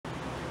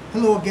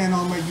Hello again,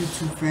 all my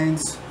YouTube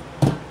fans.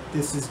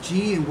 This is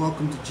G and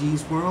welcome to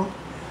G's World.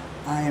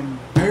 I am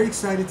very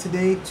excited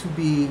today to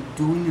be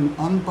doing an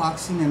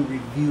unboxing and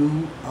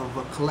review of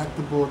a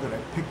collectible that I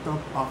picked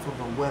up off of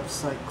a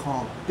website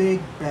called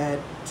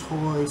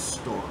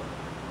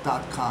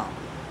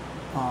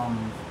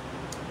BigBadToyStore.com.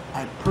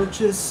 I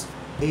purchased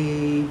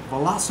a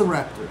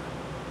Velociraptor,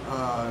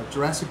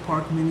 Jurassic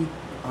Park mini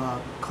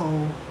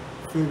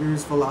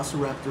co-figures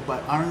Velociraptor by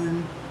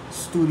Iron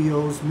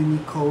Studios Mini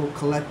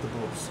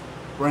Collectibles,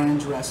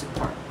 brand Jurassic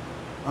Park.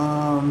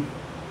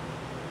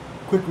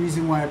 Quick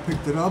reason why I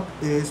picked it up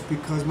is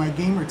because my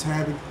gamer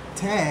tag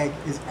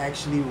is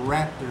actually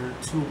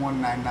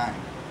Raptor2199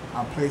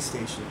 on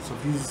PlayStation. So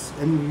if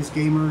any of these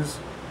gamers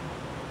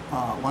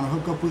want to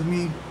hook up with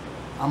me,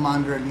 I'm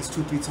on there at least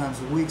 2-3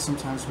 times a week,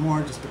 sometimes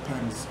more, just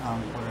depends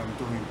on what I'm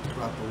doing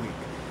throughout the week.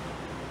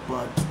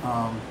 But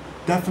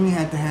definitely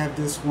had to have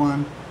this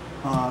one.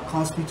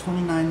 Cost me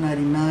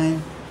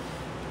 $29.99.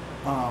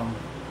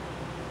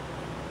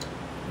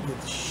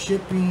 With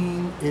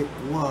shipping, it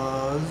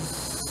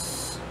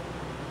was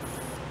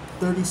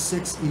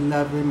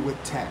 $36.11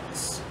 with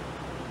tax,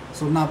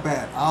 so not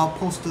bad. I'll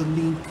post a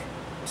link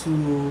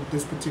to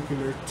this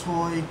particular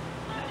toy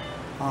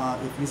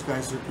if you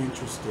guys are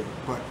interested.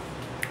 But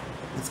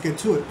let's get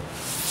to it.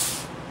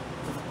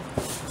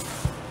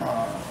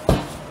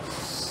 Let's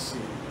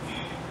see.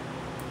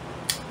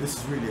 This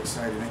is really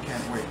exciting. I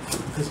can't wait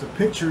because the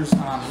pictures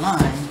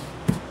online,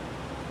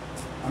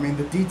 I mean,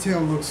 the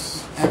detail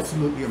looks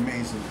absolutely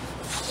amazing.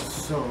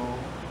 So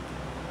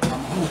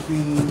I'm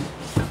hoping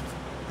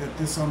that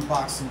this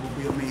unboxing will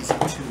be amazing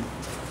too.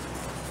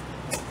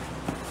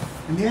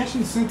 And they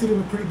actually sent it in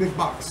a pretty big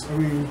box. I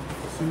mean,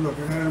 see, look,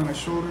 I had it on my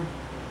shoulder,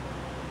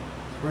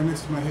 it's right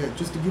next to my head,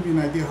 just to give you an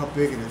idea how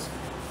big it is.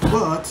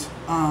 But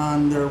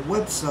on their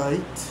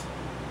website,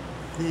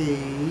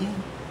 they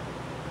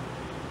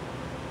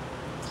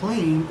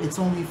claim it's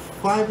only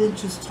 5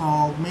 inches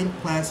tall, made of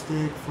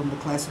plastic from the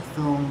classic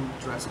film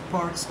Jurassic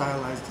Park,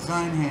 stylized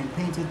design, hand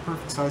painted,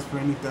 perfect size for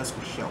any desk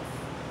or shelf.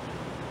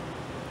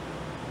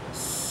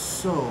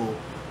 So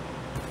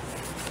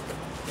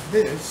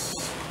this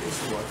is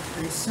what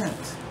they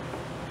sent.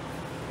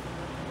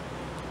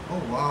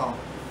 Oh wow,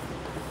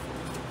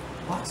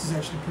 the box is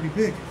actually pretty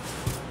big.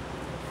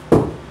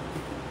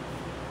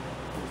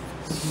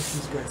 See if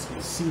these guys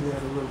can see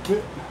that a little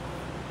bit.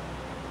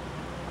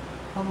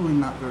 Probably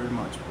not very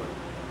much, but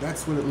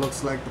that's what it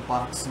looks like, the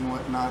box and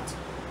whatnot.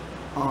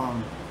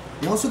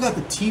 You also got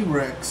the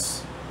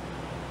T-Rex,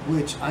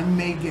 which I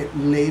may get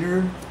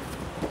later,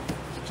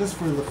 just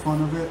for the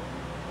fun of it.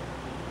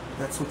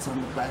 That's what's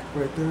on the back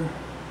right there.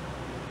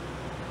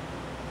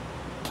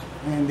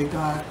 And they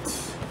got,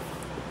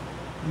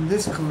 in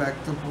this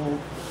collectible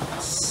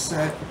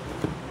set,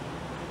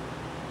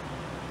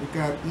 they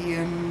got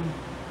Ian,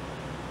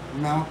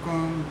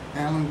 Malcolm,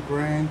 Alan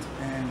Grant,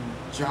 and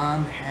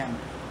John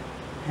Hammond.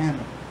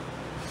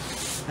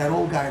 That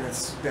old guy that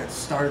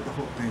started the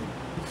whole thing.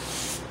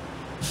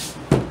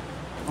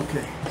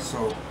 Okay,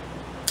 so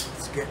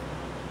let's get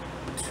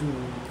to the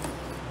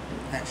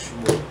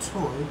actual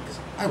toy because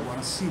I want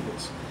to see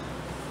this.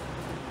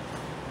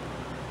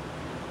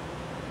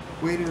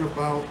 Waited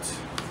about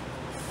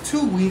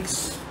 2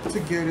 weeks to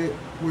get it,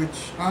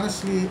 which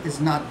honestly is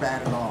not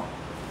bad at all,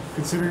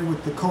 considering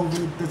with the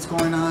COVID that's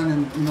going on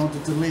and the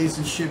delays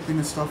in shipping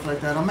and stuff like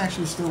that. I'm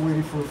actually still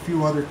waiting for a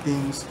few other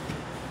things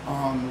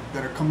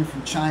that are coming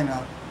from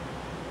China.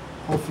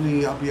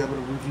 Hopefully I'll be able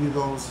to review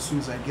those as soon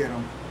as I get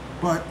them,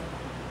 but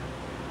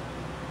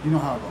you know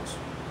how it goes.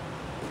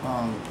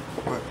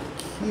 But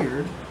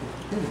here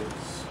it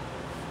is.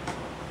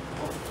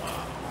 Oh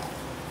wow,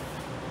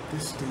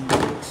 this thing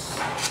looks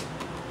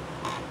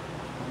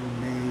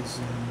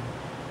amazing.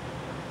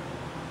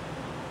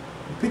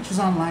 The pictures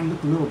online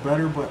look a little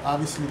better, but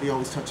obviously they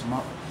always touch them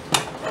up.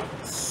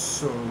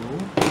 So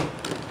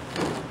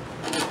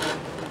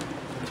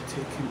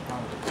take him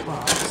out of the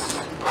box.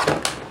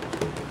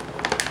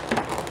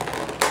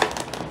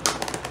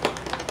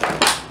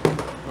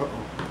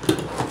 Uh-oh.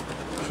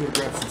 Should have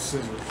grabbed some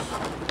scissors.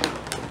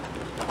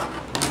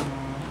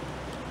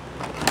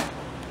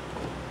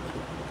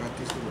 Got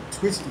these little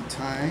twisty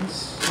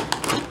ties.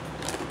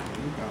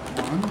 Okay, got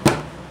one.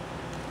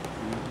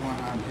 And one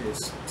on his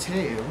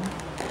tail.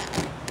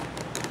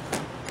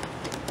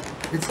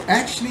 It's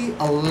actually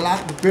a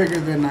lot bigger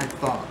than I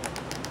thought.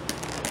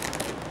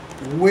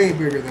 Way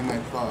bigger than I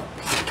thought.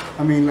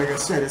 I mean, like I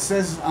said, it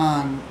says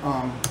on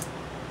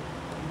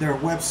their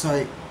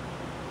website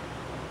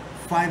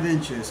 5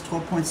 inches,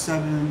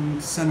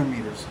 12.7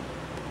 centimeters.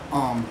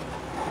 I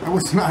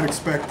was not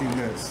expecting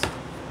this.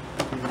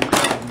 Okay,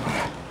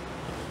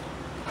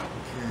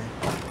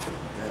 put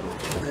that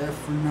over there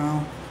for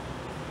now.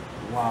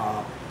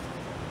 Wow,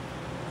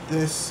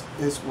 this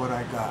is what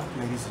I got,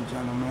 ladies and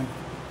gentlemen.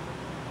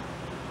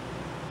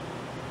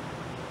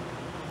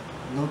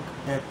 Look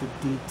at the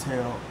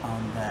detail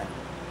on that.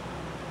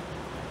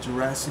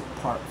 Jurassic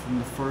Park from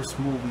the first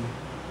movie.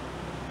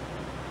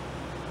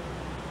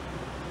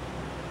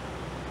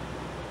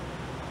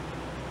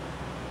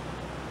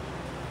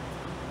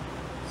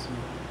 see.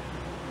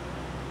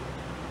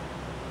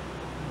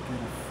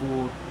 Get a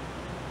full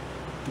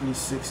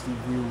 360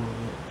 view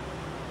of it.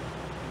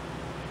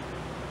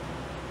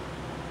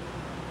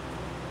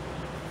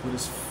 But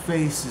his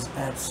face is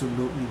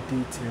absolutely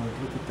detailed.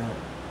 Look at that.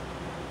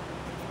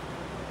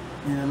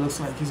 And it looks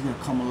like he's gonna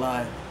come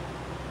alive.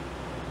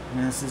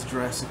 And this is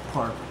Jurassic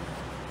Park.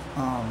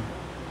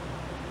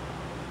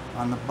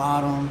 On the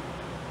bottom,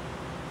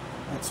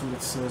 that's what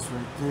it says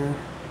right there.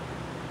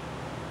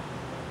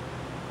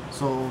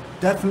 So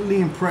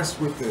definitely impressed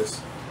with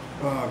this.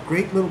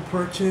 Great little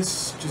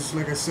purchase. Just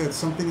like I said,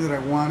 something that I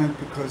wanted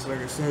because, like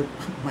I said,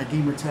 my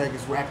gamer tag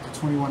is Raptor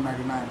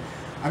 2199.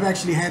 I've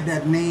actually had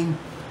that name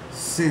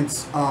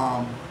since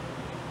the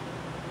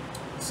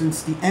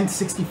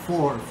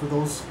N64. For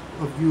those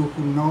of you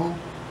who know,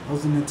 it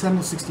was the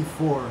Nintendo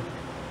 64.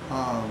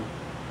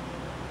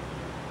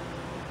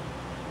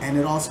 And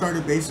it all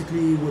started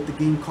basically with the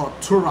game called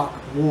Turok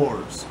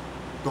Wars.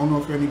 Don't know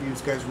if any of you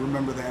guys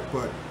remember that,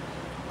 but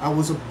I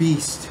was a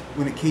beast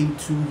when it came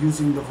to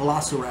using the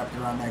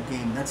Velociraptor on that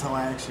game. That's how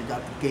I actually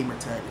got the gamer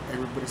tag.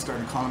 Everybody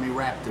started calling me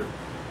Raptor.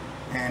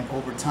 And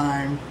over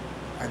time,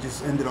 I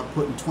just ended up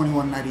putting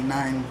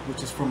 2199,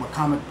 which is from a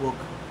comic book,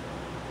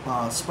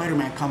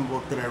 Spider-Man comic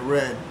book that I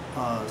read,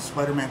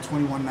 Spider-Man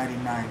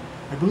 2199.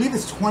 I believe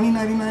it's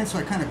 2099, so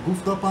I kind of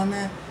goofed up on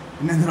that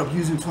and ended up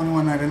using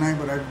 2199,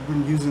 but I've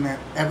been using that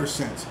ever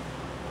since.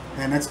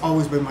 And that's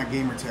always been my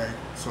gamer tag.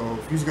 So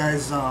if you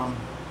guys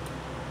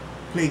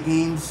play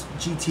games,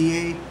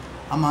 GTA,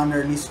 I'm on there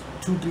at least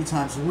 2-3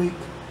 times a week.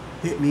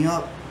 Hit me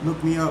up,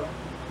 look me up,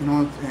 you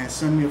know, and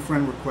send me a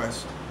friend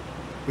request.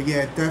 But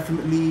yeah,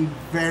 definitely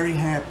very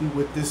happy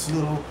with this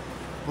little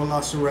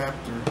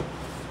Velociraptor.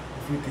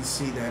 If you can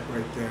see that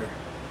right there.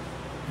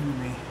 Let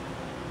me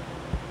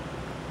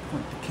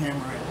point the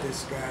camera at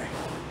this guy.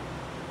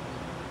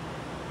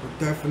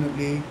 But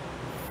definitely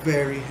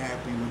very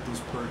happy with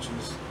this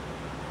purchase.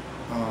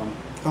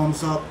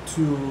 Thumbs up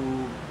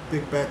to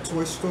Big Bad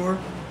Toy Store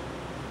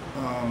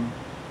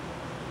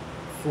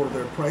for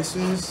their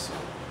prices.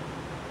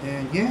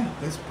 And yeah,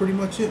 that's pretty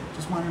much it.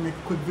 Just wanted to make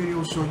a quick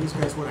video showing you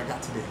guys what I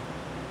got today.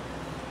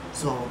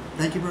 So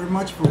thank you very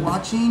much for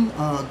watching.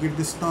 Give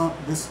this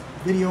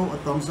video a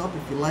thumbs up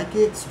if you like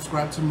it.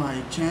 Subscribe to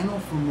my channel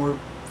for more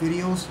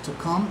videos to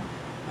come.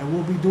 I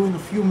will be doing a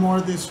few more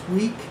this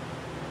week.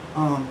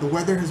 The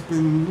weather has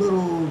been a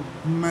little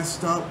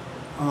messed up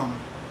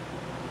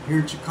here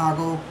in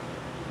Chicago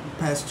the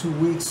past 2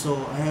 weeks, so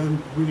I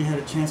haven't really had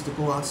a chance to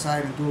go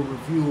outside and do a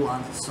review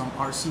on some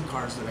RC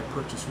cars that I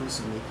purchased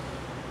recently.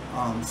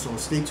 So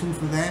stay tuned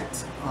for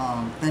that.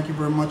 Thank you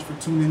very much for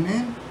tuning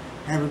in.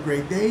 Have a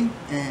great day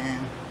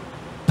and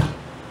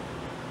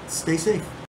stay safe.